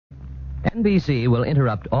NBC will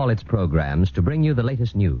interrupt all its programs to bring you the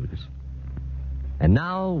latest news. And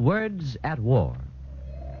now, Words at War.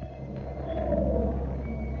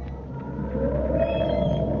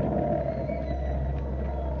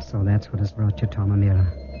 So that's what has brought you, Tom O'Meara.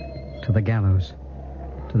 To the gallows.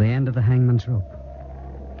 To the end of the hangman's rope.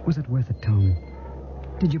 Was it worth it, Tom?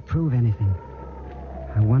 Did you prove anything?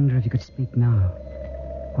 I wonder if you could speak now.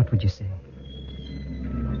 What would you say?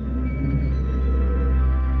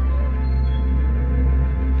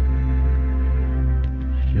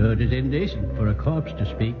 Sure, it is indecent for a corpse to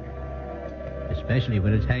speak, especially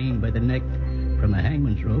when it's hanging by the neck from a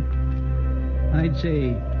hangman's rope. I'd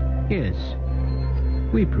say, yes,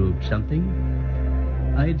 we proved something.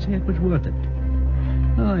 I'd say it was worth it.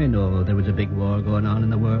 I know there was a big war going on in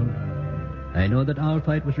the world. I know that our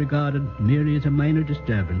fight was regarded merely as a minor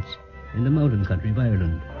disturbance in the mountain country of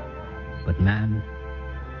Ireland. But, man,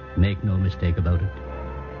 make no mistake about it.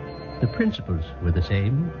 The principles were the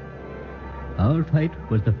same. Our fight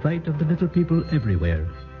was the fight of the little people everywhere.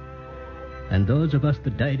 And those of us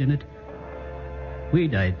that died in it, we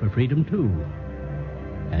died for freedom too.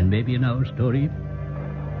 And maybe in our story,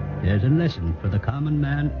 there's a lesson for the common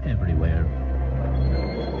man everywhere.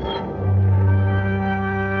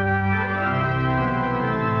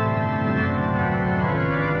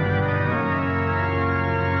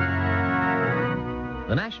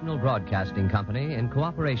 The National Broadcasting Company, in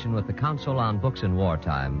cooperation with the Council on Books in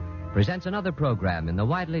Wartime, presents another program in the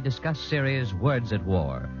widely discussed series Words at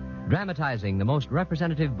War, dramatizing the most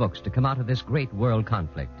representative books to come out of this great world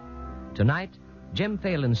conflict. Tonight, Jim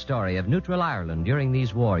Phelan's story of neutral Ireland during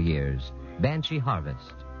these war years, Banshee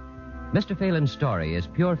Harvest. Mr. Phelan's story is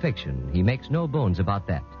pure fiction. He makes no bones about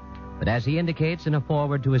that. But as he indicates in a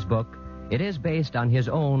foreword to his book, it is based on his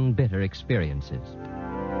own bitter experiences.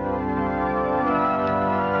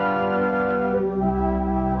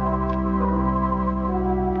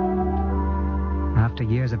 After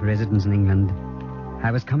years of residence in England,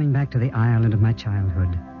 I was coming back to the Ireland of my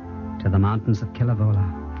childhood, to the mountains of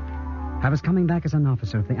Killavola. I was coming back as an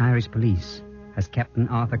officer of the Irish police, as Captain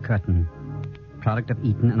Arthur Curtin, product of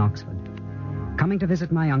Eton and Oxford. Coming to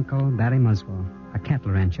visit my uncle, Barry Muswell, a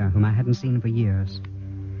cattle rancher whom I hadn't seen for years.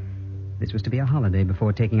 This was to be a holiday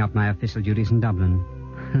before taking up my official duties in Dublin.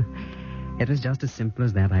 It was just as simple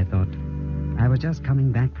as that, I thought. I was just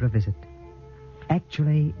coming back for a visit.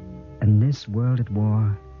 Actually, in this world at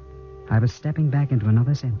war, I was stepping back into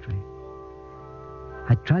another century.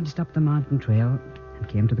 I trudged up the mountain trail and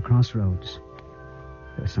came to the crossroads.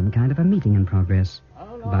 There was some kind of a meeting in progress.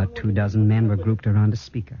 About 24 men were grouped around a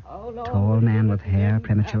speaker. A tall man with hair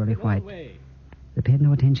prematurely white. They paid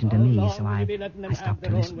no attention to me, so I stopped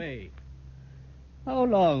to listen. How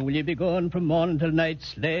long will you be going from morning till night,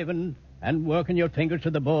 slaving and working your fingers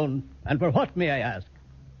to the bone? And for what, may I ask?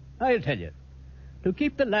 I'll tell you. To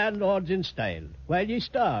keep the landlords in style while ye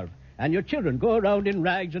starve and your children go around in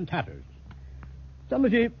rags and tatters. Some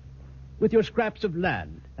of you with your scraps of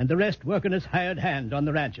land and the rest working as hired hands on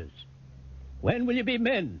the ranches. When will you be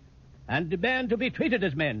men and demand to be treated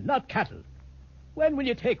as men, not cattle? When will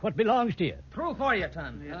you take what belongs to you? True for you,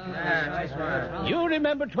 Tom. You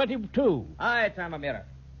remember 22. Aye, Tom O'Meara.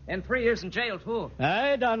 And 3 years in jail, too.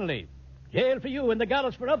 Aye, Donnelly. Jail for you and the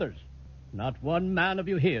gallows for others. Not one man of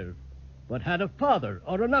you here but had a father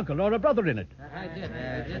or an uncle or a brother in it. I did.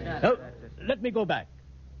 Now, let me go back.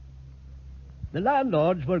 The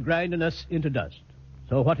landlords were grinding us into dust.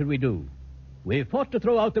 So what did we do? We fought to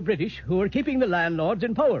throw out the British who were keeping the landlords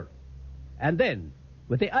in power. And then,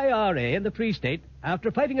 with the IRA and the Free State, after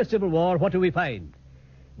fighting a civil war, what do we find?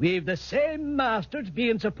 We've the same masters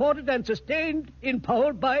being supported and sustained in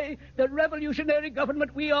power by the revolutionary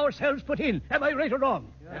government we ourselves put in. Am I right or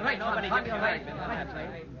wrong? You're right,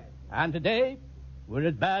 right. And today, we're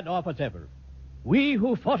as bad off as ever. We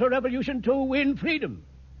who fought a revolution to win freedom.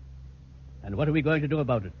 And what are we going to do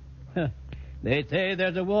about it? They say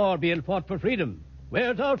there's a war being fought for freedom.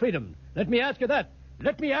 Where's our freedom? Let me ask you that.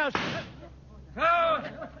 Let me ask... Oh,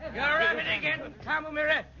 you're at it again, Tom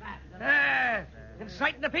O'Meara.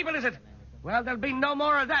 Inciting the people, is it? Well, there'll be no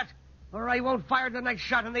more of that, or I won't fire the next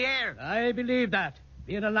shot in the air. I believe that.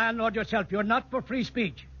 Being a landlord yourself, you're not for free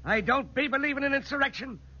speech. I don't be believing in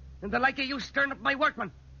insurrection, and the like of you stirring up my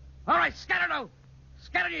workmen. All right, scatter now.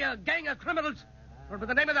 Scatter, you gang of criminals, or by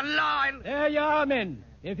the name of the law, I'll... There you are, men.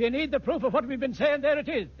 If you need the proof of what we've been saying, there it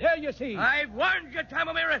is. There you see. I've warned you, Tom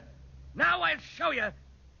O'Meara. Now I'll show you.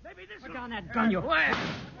 Maybe this... Put down that gun, you... Why?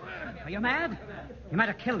 Are you mad? You might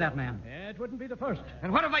have killed that man. Yeah, it wouldn't be the first.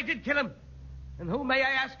 And what if I did kill him? And who, may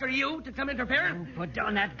I ask, are you to come interfering? Oh, put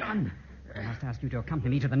down that gun. I must ask you to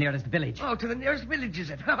accompany me to the nearest village. Oh, to the nearest village, is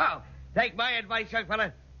it? Oh, take my advice, young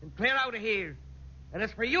fella. and clear out of here. And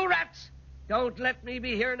as for you rats, don't let me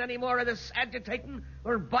be hearing any more of this agitating,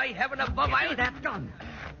 or by heaven above, I'll... that gun.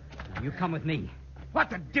 Now, you come with me. What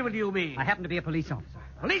the devil do you mean? I happen to be a police officer.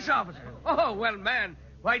 Police officer? Oh, well, man,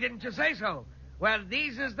 why didn't you say so? Well,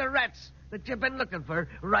 these is the rats that you've been looking for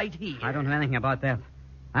right here. I don't know anything about that.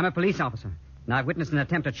 I'm a police officer, and I've witnessed an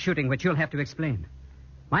attempt at shooting which you'll have to explain.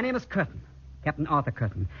 My name is Curtin, Captain Arthur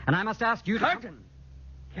Curtin, and I must ask you to... Curtin?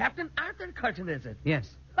 Captain Arthur Curtin, is it? Yes.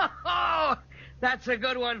 Oh, that's a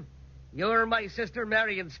good one. You're my sister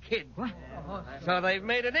Marion's kid. What? So they've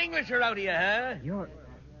made an Englisher out of you, huh?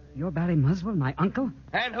 You're Barry Muswell, my uncle?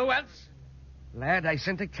 And who else? Lad, I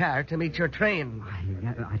sent a car to meet your train.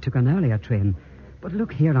 I took an earlier train. But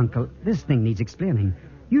look here, Uncle, this thing needs explaining.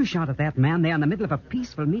 You shot at that man there in the middle of a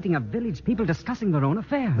peaceful meeting of village people discussing their own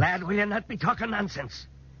affairs. Lad, will you not be talking nonsense?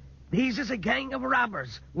 These is a gang of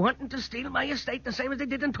robbers wanting to steal my estate the same as they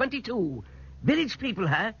did in 22. Village people,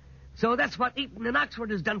 huh? So that's what Eton and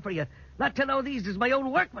Oxford has done for you. Not to know these is my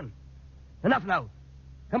own workmen. Enough now.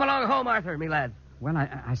 Come along home, Arthur, me lad. Well,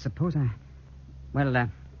 I suppose I... Well,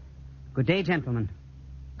 good day, gentlemen.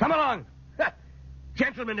 Come along.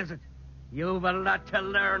 Gentlemen, is it? You've a lot to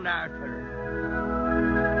learn, Arthur.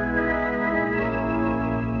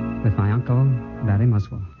 With my uncle, Barry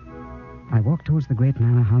Muswell, I walked towards the great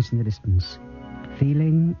manor house in the distance,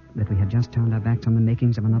 feeling that we had just turned our backs on the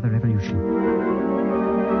makings of another revolution.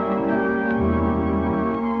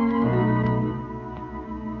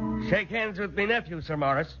 Shake hands with me nephew, Sir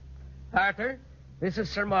Morris. Arthur, this is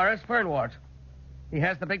Sir Morris Fernwort. He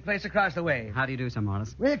has the big place across the way. How do you do, Sir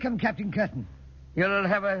Morris? Welcome, Captain Curtin. You'll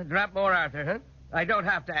have a drop more, Arthur, huh? I don't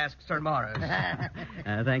have to ask Sir Morris.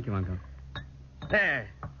 Thank you, Uncle. There.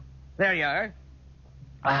 There you are.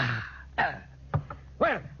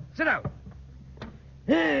 Well, sit down.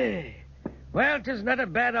 Well, 'tis not a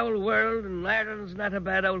bad old world, and Ireland's not a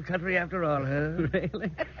bad old country after all, huh?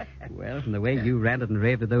 Really? Well, from the way you ranted and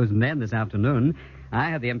raved at those men this afternoon, I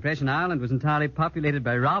had the impression Ireland was entirely populated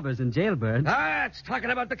by robbers and jailbirds. Ah, it's talking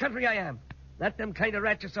about the country I am. Not them kind of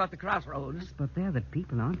rats you saw at the crossroads. But they're the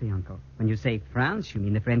people, aren't they, Uncle? When you say France, you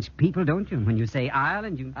mean the French people, don't you? And when you say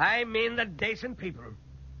Ireland, you... I mean the decent people.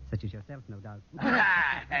 Such as yourself, no doubt.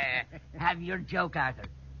 Have your joke, Arthur.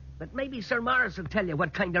 But maybe Sir Morris will tell you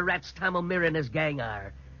what kind of rats Tom O'Meara and his gang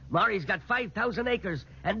are. Murray's got 5,000 acres,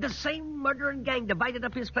 and the same murdering gang divided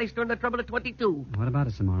up his place during the trouble of 22. What about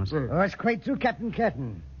it, Sir Morris? Oh, it's quite true, Captain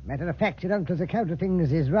Curtin. Matter of fact, your uncle's account of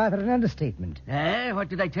things is rather an understatement. What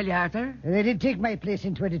did I tell you, Arthur? They did take my place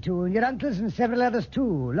in 22, and your uncle's and several others,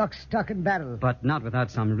 too. Lock, stock, and barrel. But not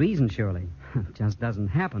without some reason, surely. It just doesn't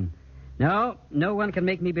happen. No one can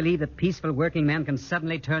make me believe that peaceful working men can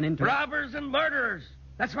suddenly turn into... robbers and murderers.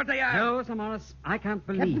 That's what they are. No, Sir Morris, I can't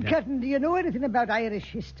believe Captain that. Curtin, do you know anything about Irish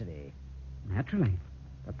history? Naturally.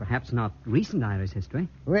 But perhaps not recent Irish history.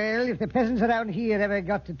 Well, if the peasants around here ever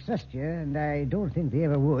got to trust you, and I don't think they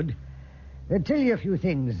ever would, they'd tell you a few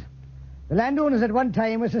things. The landowners at one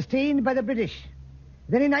time were sustained by the British.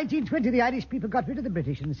 Then in 1920, the Irish people got rid of the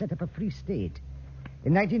British and set up a free state.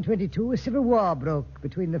 In 1922, a civil war broke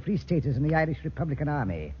between the Free Staters and the Irish Republican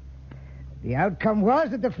Army. The outcome was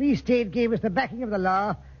that the Free State gave us the backing of the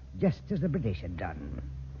law, just as the British had done.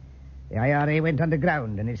 The IRA went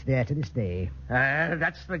underground, and it's there to this day.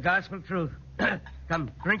 That's the gospel truth. Come,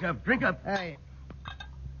 drink up. Aye.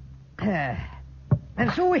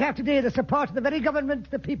 And so we have today the support of the very government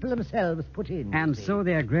the people themselves put in. And so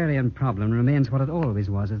the agrarian problem remains what it always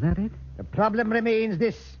was, is that it? The problem remains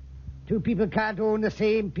this. Two people can't own the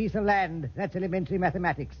same piece of land. That's elementary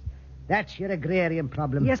mathematics. That's your agrarian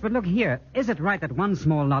problem. Yes, but look here. Is it right that one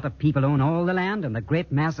small lot of people own all the land and the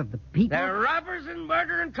great mass of the people... They're robbers and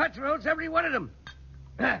murder and cutthroats, every one of them.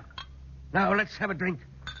 Now, let's have a drink.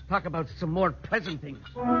 Talk about some more pleasant things.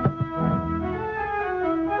 I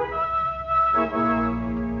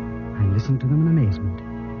listened to them in amazement.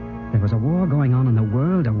 There was a war going on in the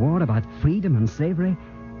world, a war about freedom and slavery.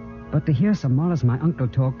 But to hear Sir Morris, my uncle,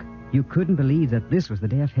 talk, you couldn't believe that this was the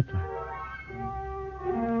day of Hitler.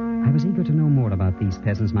 I was eager to know more about these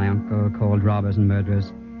peasants my uncle called robbers and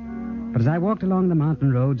murderers. But as I walked along the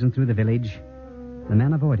mountain roads and through the village, the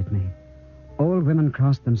men avoided me. Old women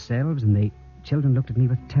crossed themselves, and the children looked at me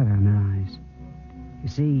with terror in their eyes. You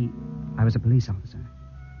see, I was a police officer.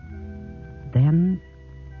 Then,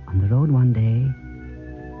 on the road one day,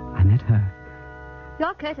 I met her.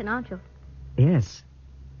 You're Curtin, aren't you? Yes.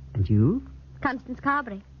 And you? Constance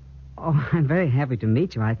Carberry. Oh, I'm very happy to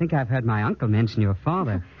meet you. I think I've heard my uncle mention your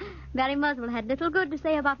father. Barry Muswell had little good to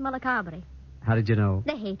say about Mulla Carberry. How did you know?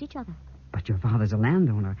 They hate each other. But your father's a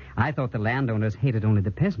landowner. I thought the landowners hated only the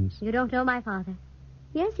peasants. You don't know my father.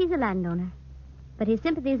 Yes, he's a landowner. But his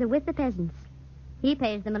sympathies are with the peasants. He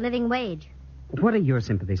pays them a living wage. What are your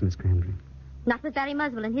sympathies, Miss Cranberry? Not with Barry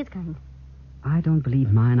Muswell and his kind. I don't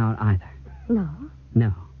believe mine are either. No?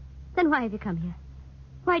 No. Then why have you come here?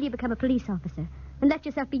 Why do you become a police officer and let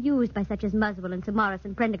yourself be used by such as Muswell and Sir Morris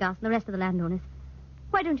and Prendergast and the rest of the landowners?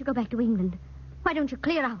 Why don't you go back to England? Why don't you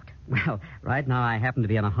clear out? Well, right now I happen to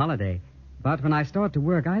be on a holiday. But when I start to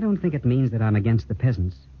work, I don't think it means that I'm against the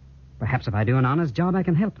peasants. Perhaps if I do an honest job, I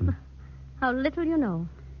can help them. How little you know.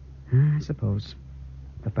 I suppose.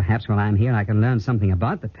 But perhaps while I'm here, I can learn something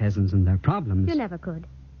about the peasants and their problems. You never could.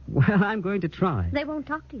 Well, I'm going to try. They won't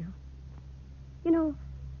talk to you. You know,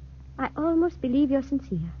 I almost believe you're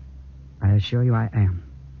sincere. I assure you I am.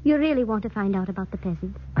 You really want to find out about the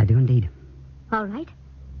peasants. I do indeed. All right.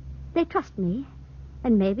 They trust me,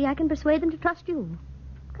 and maybe I can persuade them to trust you.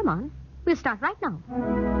 Come on. We'll start right now.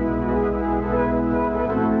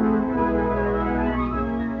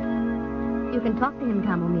 You can talk to him,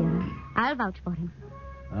 Tom O'Meara. I'll vouch for him.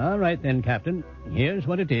 All right, then, Captain. Here's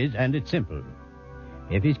what it is, and it's simple.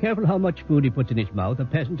 If he's careful how much food he puts in his mouth, a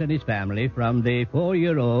peasant and his family, from the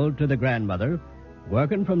 4-year-old to the grandmother,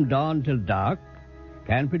 working from dawn till dark,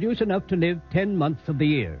 can produce enough to live 10 months of the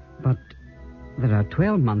year. But there are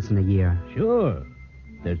 12 months in a year. Sure,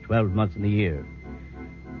 there's 12 months in the year.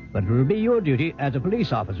 But it will be your duty as a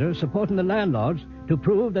police officer supporting the landlords to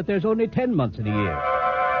prove that there's only 10 months in a year.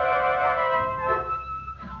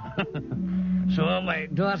 So my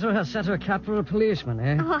daughter has set her cap for a policeman,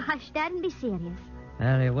 eh? Oh, hush, Dad, and be serious.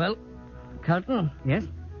 Very well. Carlton, Yes?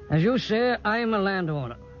 as you say, I'm a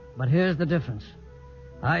landowner. But here's the difference.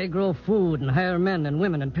 I grow food and hire men and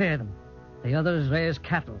women and pay them. The others raise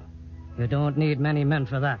cattle. You don't need many men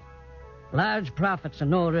for that. Large profits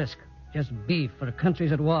and no risk. Just beef for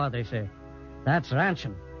countries at war, they say. That's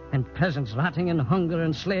ranching. And peasants rotting in hunger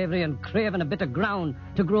and slavery and craving a bit of ground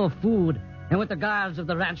to grow food. And with the guards of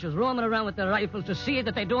the ranches roaming around with their rifles to see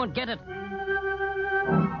that they don't get it. All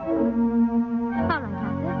right,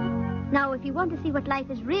 Arthur. Now, if you want to see what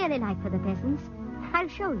life is really like for the peasants, I'll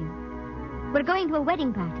show you. We're going to a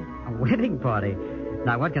wedding party. A wedding party?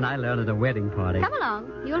 Now, what can I learn at a wedding party? Come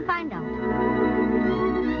along. You'll find out.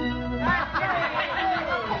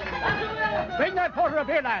 Bring that porter up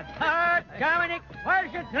here, lad. Dominic,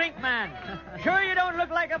 where's your drink, man? Sure you don't look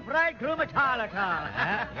like a bridegroom at all.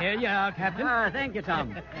 Huh? Here you are, Captain. Thank you,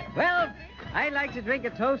 Tom. Well, I'd like to drink a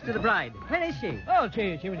toast to the bride. Where is she? Oh,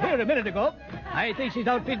 she was here a minute ago. I think she's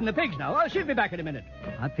out feeding the pigs now. Oh, she'll be back in a minute.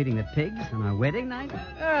 Out feeding the pigs on our wedding night?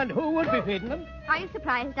 And who would be feeding them? Are you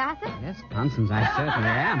surprised, Arthur? Yes, Constance, I certainly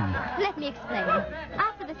am. Let me explain.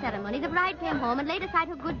 After the ceremony, the bride came home and laid aside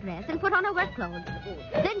her good dress and put on her work clothes.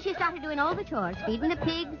 Then she started doing all the chores, feeding the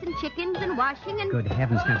pigs and chickens and washing and... Good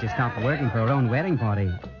heavens, can't you stop working for her own wedding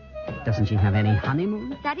party? Doesn't she have any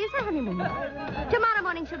honeymoon? That is her honeymoon. Tomorrow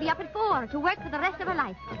morning she'll be up at 4 to work for the rest of her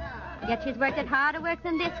life. Yet she's worked at harder work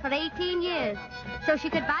than this for 18 years. So she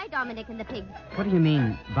could buy Dominic and the pigs. What do you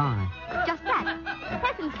mean, buy? Just that.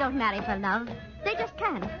 Peasants don't marry for love. They just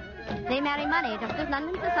can't. They marry money just as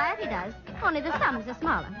London society does. Only the sums are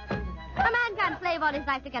smaller. A man can't slave all his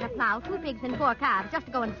life to get a plow, 2 pigs and 4 calves just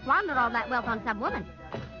to go and squander all that wealth on some woman.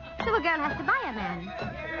 So a girl has to buy a man. She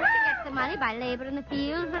gets the money by labor in the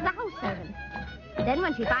fields as a house servant. Then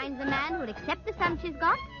when she finds a man who'll accept the sum she's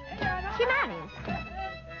got, she marries.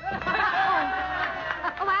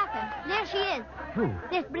 Oh, Arthur, there she is. Who?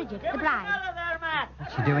 There's Bridget, the bride.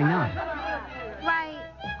 What's she doing now? Why,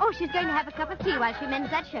 she's going to have a cup of tea while she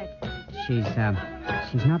mends that shirt. She's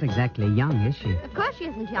not exactly young, is she? Of course she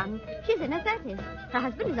isn't young. She's in her 30s. Her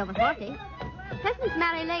husband is over 40. Peasants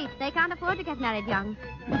marry late. They can't afford to get married young.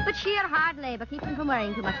 But sheer hard labor keeps them from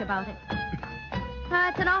worrying too much about it.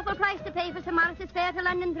 It's an awful price to pay for Sir Morris's fare to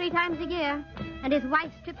London 3 times a year. And his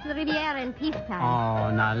wife's trip to the Riviera in peacetime. Oh,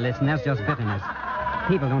 now listen, that's just bitterness.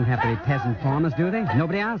 People don't have to be peasant farmers, do they?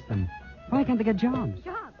 Nobody asks them. Why can't they get jobs?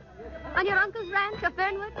 Jobs? On your uncle's ranch, or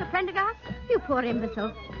Fernwood, or Prendergast? You poor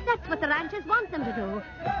imbecile. That's what the ranchers want them to do.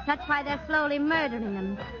 That's why they're slowly murdering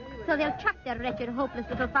them. So they'll chuck their wretched, hopeless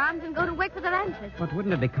little farms and go to work for the ranchers. But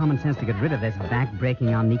wouldn't it be common sense to get rid of this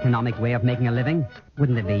back-breaking, uneconomic way of making a living?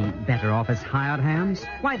 Wouldn't they be better off as hired hands?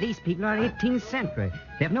 Why, these people are 18th century.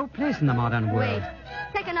 They have no place in the modern world. Wait.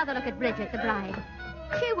 Take another look at Bridget, the bride.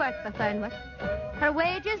 She worked for Fernwood. Her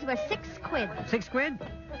wages were 6 quid. 6 quid?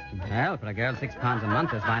 Well, for a girl, £6 a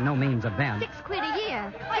month is by no means a bad. 6 quid a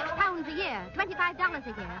year. £6 a year. $25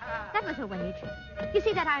 a year. That was her wage. You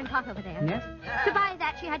see that iron pot over there? Yes? To buy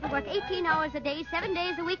that, she had to work 18 hours a day, 7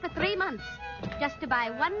 days a week for 3 months. Just to buy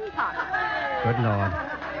 1 pot. Good Lord.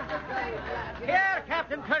 Here,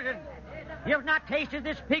 Captain Curtin. You've not tasted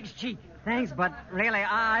this pig's cheek. Thanks, but really,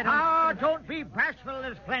 I don't... Oh, don't be bashful.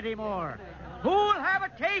 There's plenty more. Who'll have a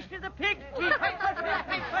taste of the pig's teeth?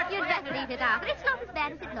 You'd better eat it, Arthur. It's not as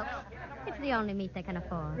bad as it looks. It's the only meat they can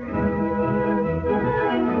afford.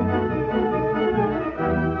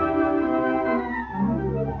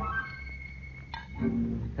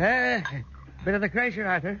 Bit of the crusher,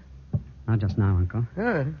 Arthur. Not just now, Uncle.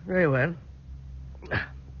 Oh, very well.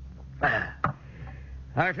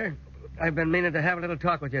 Arthur, I've been meaning to have a little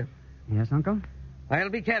talk with you. Yes, Uncle? I'll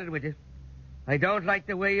be candid with you. I don't like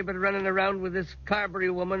the way you've been running around with this Carberry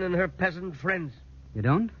woman and her peasant friends. You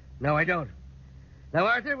don't? No, I don't. Now,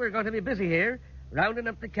 Arthur, we're going to be busy here, rounding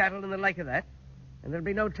up the cattle and the like of that, and there'll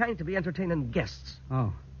be no time to be entertaining guests.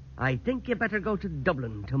 Oh. I think you better go to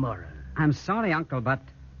Dublin tomorrow. I'm sorry, Uncle, but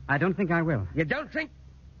I don't think I will. You don't think?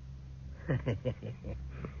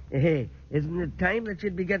 Hey, isn't it time that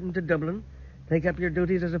you'd be getting to Dublin? Take up your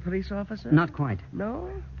duties as a police officer? Not quite. No?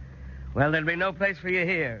 Well, there'll be no place for you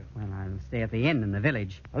here. Well, I'll stay at the inn in the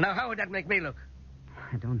village. Well, now, how would that make me look?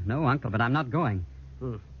 I don't know, Uncle, but I'm not going.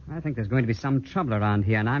 I think there's going to be some trouble around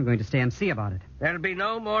here, and I'm going to stay and see about it. There'll be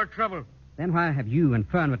no more trouble. Then why have you and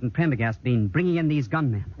Fernwood and Prendergast been bringing in these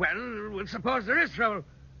gunmen? Well, suppose there is trouble.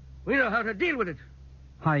 We know how to deal with it.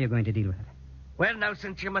 How are you going to deal with it? Well, now,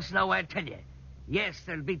 since you must know, I'll tell you. Yes,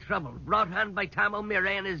 there'll be trouble, brought on by Tom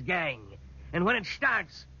O'Meara and his gang. And when it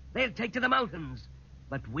starts, they'll take to the mountains.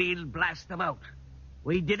 But we'll blast them out.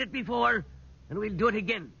 We did it before, and we'll do it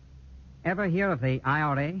again. Ever hear of the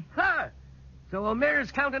IRA? Ha! So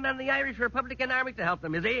O'Meara's counting on the Irish Republican Army to help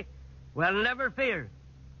them, is he? Well, never fear.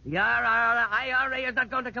 The IRA is not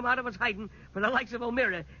going to come out of its hiding for the likes of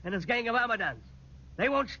O'Meara and his gang of Amadans. They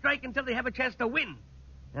won't strike until they have a chance to win.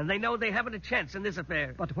 And they know they haven't a chance in this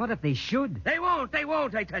affair. But what if they should? They won't,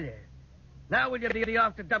 I tell you. Now will you be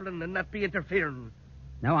off to Dublin and not be interfering?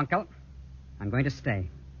 No, Uncle. I'm going to stay.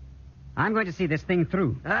 I'm going to see this thing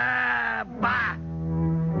through. Ah, bah!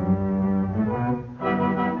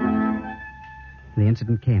 The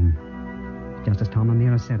incident came, just as Tom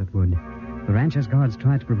O'Meara said it would. The rancher's guards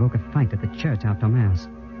tried to provoke a fight at the church after Mass,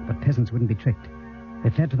 but peasants wouldn't be tricked. They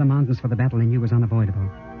fled to the mountains for the battle they knew was unavoidable.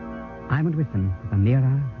 I went with them, with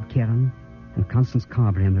O'Meara and Kieran and Constance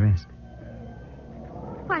Carberry and the rest.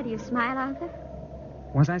 Why do you smile, Arthur?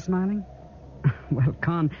 Was I smiling? Well,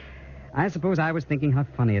 Con, I suppose I was thinking how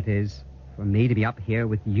funny it is for me to be up here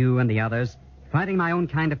with you and the others, fighting my own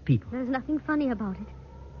kind of people. There's nothing funny about it.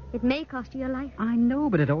 It may cost you your life. I know,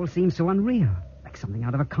 but it all seems so unreal, like something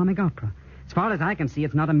out of a comic opera. As far as I can see,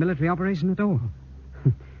 it's not a military operation at all.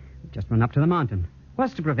 We just run up to the mountain.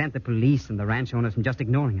 What's to prevent the police and the ranch owners from just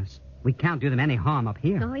ignoring us? We can't do them any harm up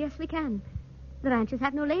here. Oh, yes, we can. The ranchers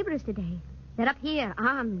have no laborers today. They're up here,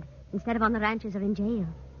 armed, instead of on the ranches or in jail.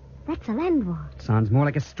 That's a land war. Sounds more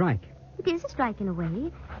like a strike. It is a strike in a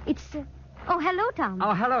way. It's, Oh, hello, Tom.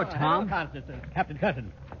 Oh, hello, Tom. Hello, Constance. Captain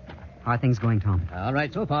Curtin. How are things going, Tom? All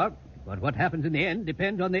right so far. But what happens in the end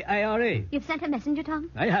depends on the IRA. You've sent a messenger, Tom?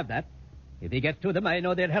 I have that. If he gets to them, I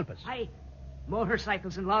know they'll help us. Aye.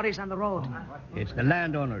 Motorcycles and lorries on the road. It's the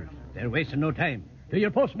landowners. They're wasting no time. To your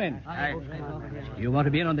postmen. Aye. You want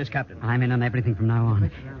to be in on this, Captain? I'm in on everything from now on.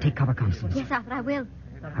 Take cover, Constance. Yes, Arthur, I will.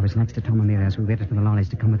 I was next to Tom O'Meara as we waited for the lorries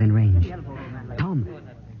to come within range.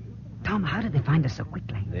 Tom, how did they find us so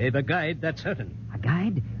quickly? They've a guide, that's certain. A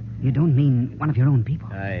guide? You don't mean one of your own people?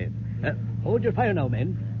 Aye. Hold your fire now,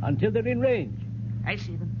 men, until they're in range. I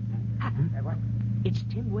see them. It's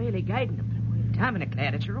Tim Whaley guiding them. Dominic,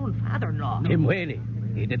 lad, it's your own father-in-law. Tim Whaley.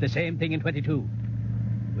 He did the same thing in 22.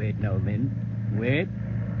 Wait now, men. Wait.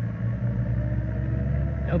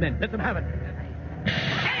 Now, men, let them have it.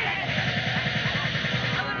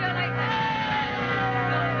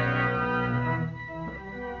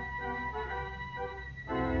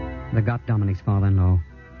 They got Dominic's father-in-law,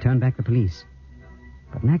 turned back the police.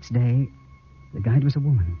 But next day, the guide was a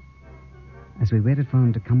woman. As we waited for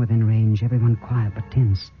him to come within range, everyone quiet but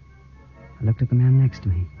tense. I looked at the man next to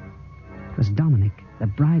me. It was Dominic, the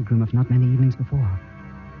bridegroom of not many evenings before.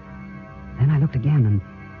 Then I looked again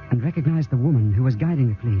and recognized the woman who was guiding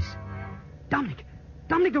the police. Dominic,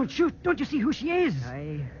 don't shoot. Don't you see who she is?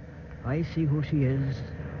 I see who she is.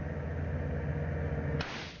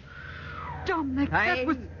 Dominic, that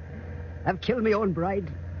was... I've killed my own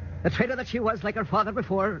bride. The traitor that she was, like her father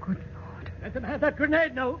before. Good Lord. Let them have that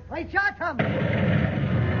grenade now. Right shot, Tom.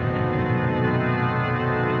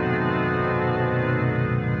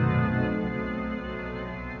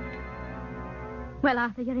 Well,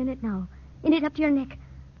 Arthur, you're in it now. In it up to your neck.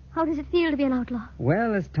 How does it feel to be an outlaw?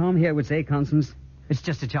 Well, as Tom here would say, Constance, it's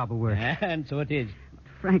just a job of work. And so it is.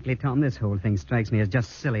 Frankly, Tom, this whole thing strikes me as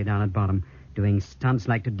just silly down at bottom. Doing stunts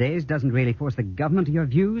like today's doesn't really force the government to your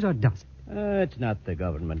views, or does it? It's not the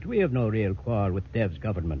government. We have no real quarrel with Dev's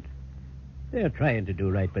government. They're trying to do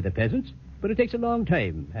right by the peasants, but it takes a long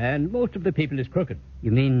time, and most of the people is crooked.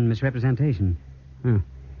 You mean misrepresentation? Huh.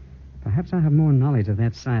 Perhaps I have more knowledge of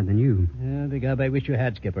that side than you. Begob, I wish you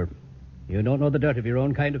had, Skipper. You don't know the dirt of your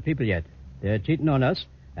own kind of people yet. They're cheating on us,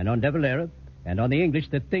 and on De Valera, and on the English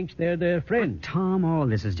that thinks they're their friend. But, Tom, all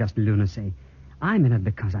this is just lunacy. I'm in it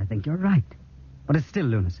because I think you're right. But it's still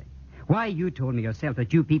lunacy. Why, you told me yourself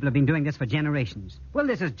that you people have been doing this for generations. Well,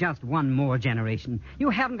 this is just one more generation. You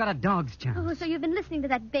haven't got a dog's chance. Oh, so you've been listening to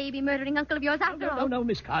that baby-murdering uncle of yours after all? No,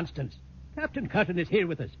 Miss Constance. Captain Curtin is here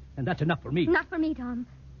with us, and that's enough for me. Not for me, Tom.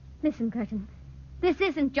 Listen, Curtin. This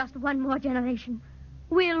isn't just one more generation.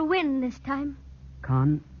 We'll win this time.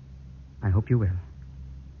 Con, I hope you will.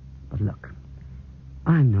 But look,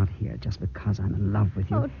 I'm not here just because I'm in love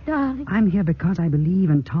with you. Oh, darling. I'm here because I believe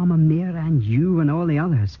in Tom O'Meara and you and all the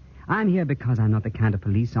others. I'm here because I'm not the kind of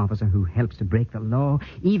police officer who helps to break the law,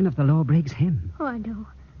 even if the law breaks him. Oh, I know.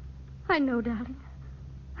 I know, darling.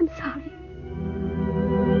 I'm sorry.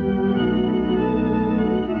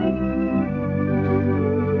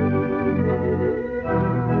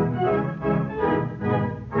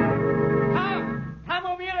 Tom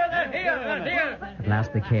O'Meara, they're here. At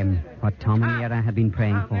last they came, what Tom O'Meara had been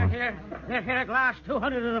praying for. They're here at last,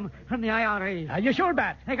 200 of them from the IRA. Are you sure,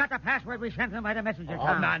 Bat? They got the password we sent them by the messenger, Oh,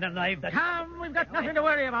 Tom. man alive, that's... Tom, we've got nothing to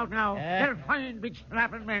worry about now. They're fine,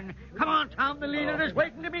 big-strapping men. Come on, Tom, the leader is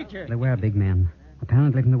waiting to meet you. They were big men,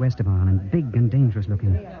 apparently from the west of Ireland, big and dangerous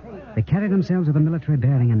looking. They carried themselves with a military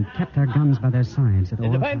bearing and kept their guns by their sides at all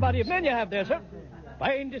It's a fine times. body of men you have there, sir.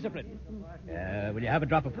 Fine discipline. Will you have a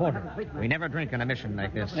drop of porter? We never drink on a mission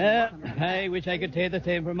like this. I wish I could say the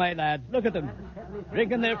same for my lads. Look at them.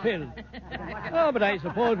 Drinking their fill. Oh, but I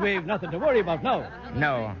suppose we've nothing to worry about now.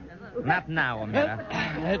 No, not now, O'Meara.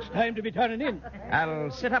 It's time to be turning in. I'll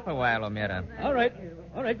sit up a while, O'Meara. All right.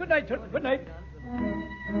 Good night, sir. Good night.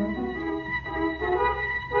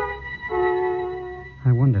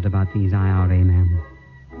 I wondered about these IRA men.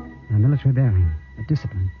 Their military bearing, their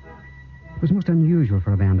discipline. It was most unusual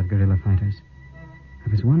for a band of guerrilla fighters. I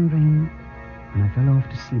was wondering when I fell off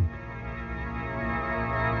to sleep.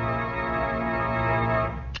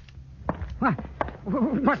 What?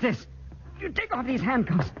 What's this? You take off these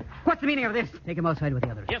handcuffs. What's the meaning of this? Take him outside with the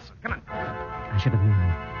others. Yes, come on. I should have known.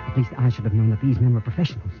 At least I should have known that these men were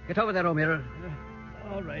professionals. Get over there, O'Meara.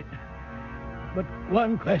 All right. But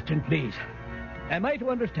one question, please. Am I to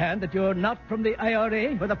understand that you're not from the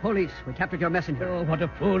IRA? We're the police. We captured your messenger. Oh, what a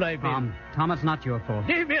fool I've been. Tom, it's not your fault.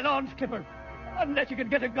 Leave me alone, Skipper. Unless you can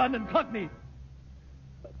get a gun and plug me.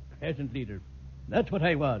 A peasant leader. That's what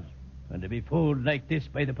I was. And to be fooled like this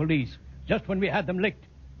by the police, just when we had them licked.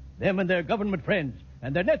 Them and their government friends,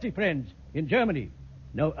 and their Nazi friends in Germany.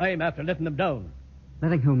 Now I'm after letting them down.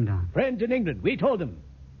 Letting whom down? Friends in England. We told them.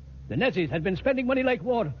 The Nazis had been spending money like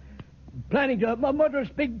water, planning a murderous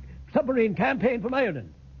big submarine campaign from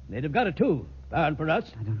Ireland. They'd have got it, too. Bound for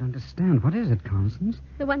us. I don't understand. What is it, Constance?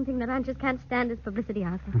 The one thing the ranchers can't stand is publicity,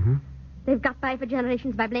 Arthur. Uh-huh. They've got by for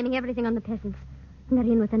generations by blaming everything on the peasants. And they're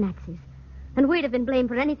in with the Nazis. And we'd have been blamed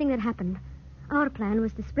for anything that happened. Our plan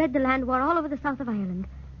was to spread the land war all over the south of Ireland.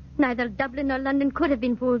 Neither Dublin nor London could have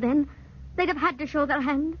been fooled then. They'd have had to show their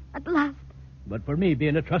hand at last. But for me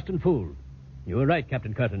being a trusting fool, you were right,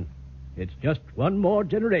 Captain Curtin. It's just one more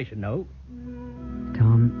generation now.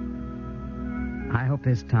 Tom, I hope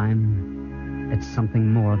this time it's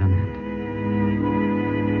something more than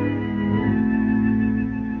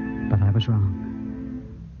that. But I was wrong.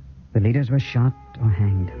 The leaders were shot or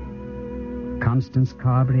hanged. Constance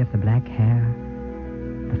Carberry of the black hair,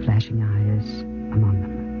 the flashing eyes among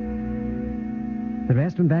them. The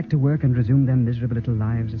rest went back to work and resumed their miserable little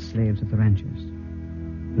lives as slaves of the ranchers.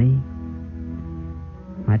 Me,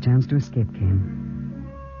 my chance to escape came.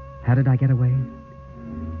 How did I get away?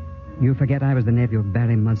 You forget I was the nephew of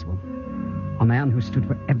Barry Muswell, a man who stood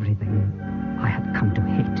for everything I had come to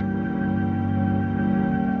hate.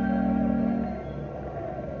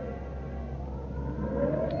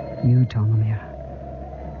 You, Tom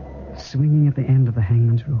O'Meara, swinging at the end of the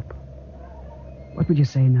hangman's rope. What would you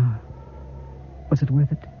say now? Was it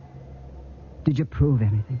worth it? Did you prove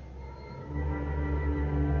anything?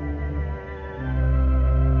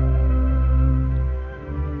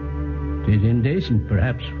 Tis indecent,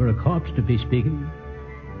 perhaps, for a corpse to be speaking.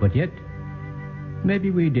 But yet,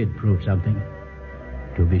 maybe we did prove something.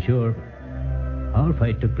 To be sure, our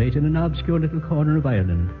fight took place in an obscure little corner of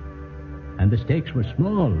Ireland. And the stakes were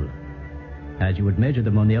small, as you would measure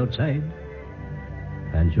them on the outside.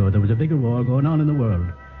 And sure, there was a bigger war going on in the world.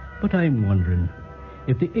 But I'm wondering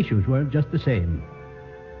if the issues were just the same.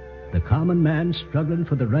 The common man struggling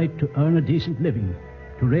for the right to earn a decent living,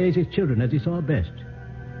 to raise his children as he saw best,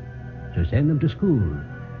 to send them to school,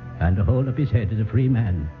 and to hold up his head as a free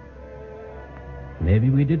man. Maybe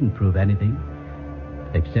we didn't prove anything,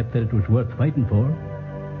 except that it was worth fighting for,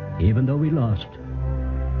 even though we lost.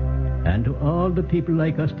 And to all the people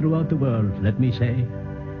like us throughout the world, let me say,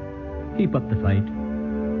 keep up the fight,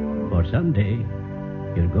 for someday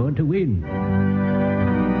you're going to win.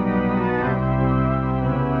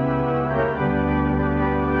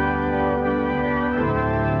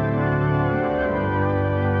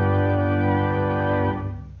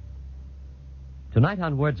 Tonight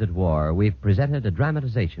on Words at War, we've presented a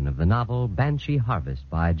dramatization of the novel Banshee Harvest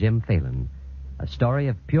by Jim Phelan, a story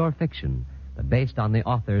of pure fiction, but based on the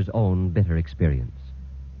author's own bitter experience.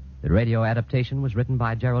 The radio adaptation was written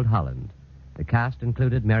by Gerald Holland. The cast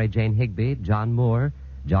included Mary Jane Higby, John Moore,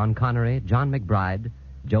 John Connery, John McBride,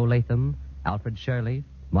 Joe Latham, Alfred Shirley,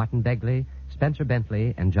 Martin Begley, Spencer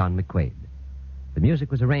Bentley, and John McQuaid. The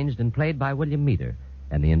music was arranged and played by William Meader,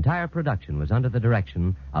 and the entire production was under the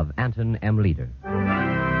direction of Anton M. Leader.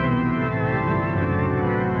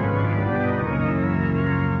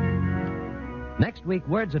 Next week,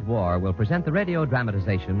 Words at War will present the radio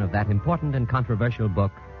dramatization of that important and controversial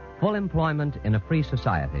book, Full Employment in a Free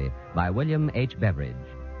Society, by William H. Beveridge.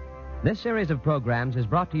 This series of programs is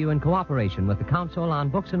brought to you in cooperation with the Council on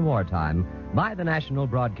Books in Wartime by the National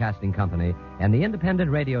Broadcasting Company and the independent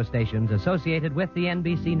radio stations associated with the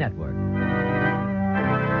NBC network.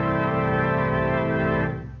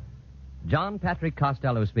 John Patrick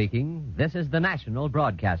Costello speaking. This is the National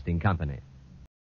Broadcasting Company.